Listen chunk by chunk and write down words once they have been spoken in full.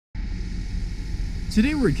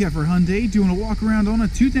Today we're at Keffer Hyundai doing a walk around on a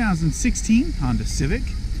 2016 Honda Civic.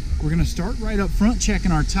 We're going to start right up front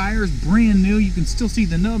checking our tires, brand new. You can still see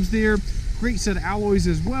the nubs there. Great set of alloys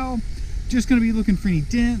as well. Just going to be looking for any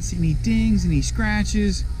dents, any dings, any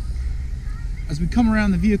scratches. As we come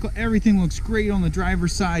around the vehicle, everything looks great on the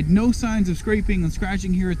driver's side. No signs of scraping and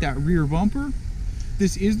scratching here at that rear bumper.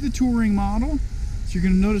 This is the touring model, so you're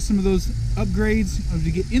going to notice some of those upgrades as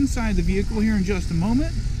we get inside the vehicle here in just a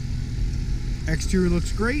moment. Exterior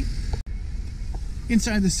looks great.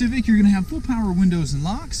 Inside the Civic, you're going to have full power windows and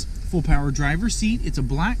locks, full power driver's seat. It's a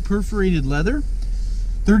black perforated leather.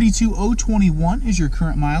 32,021 is your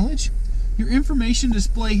current mileage. Your information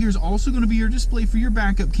display here is also going to be your display for your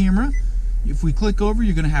backup camera. If we click over,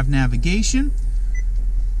 you're going to have navigation.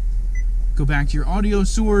 Go back to your audio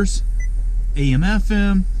source, AM,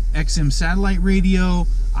 FM, XM satellite radio,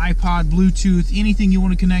 iPod, Bluetooth, anything you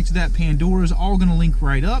want to connect to that Pandora is all going to link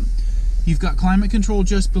right up. You've got climate control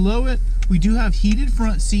just below it. We do have heated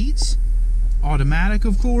front seats, automatic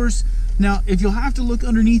of course. Now if you'll have to look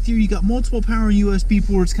underneath here, you got multiple power and USB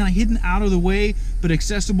ports kind of hidden out of the way but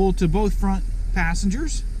accessible to both front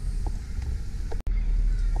passengers.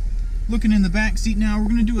 Looking in the back seat now, we're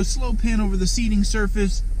going to do a slow pan over the seating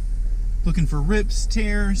surface, looking for rips,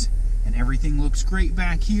 tears, and everything looks great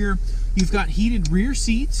back here. You've got heated rear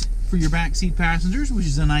seats for your back seat passengers, which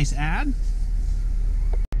is a nice add.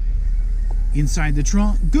 Inside the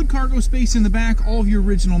trunk, good cargo space in the back. All of your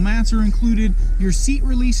original mats are included. Your seat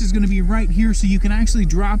release is going to be right here, so you can actually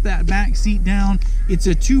drop that back seat down. It's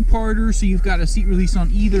a two-parter, so you've got a seat release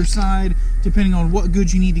on either side, depending on what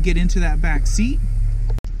goods you need to get into that back seat.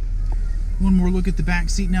 One more look at the back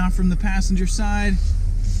seat now from the passenger side.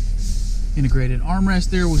 Integrated armrest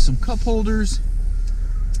there with some cup holders.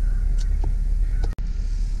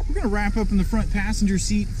 We're going to wrap up in the front passenger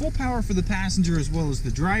seat. Full power for the passenger as well as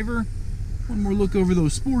the driver. One more look over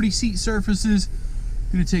those sporty seat surfaces.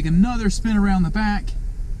 Going to take another spin around the back.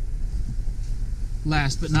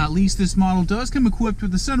 Last but not least, this model does come equipped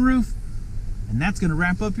with a sunroof. And that's going to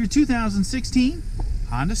wrap up your 2016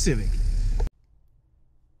 Honda Civic.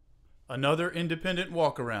 Another independent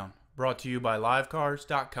walk around brought to you by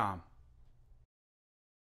livecars.com.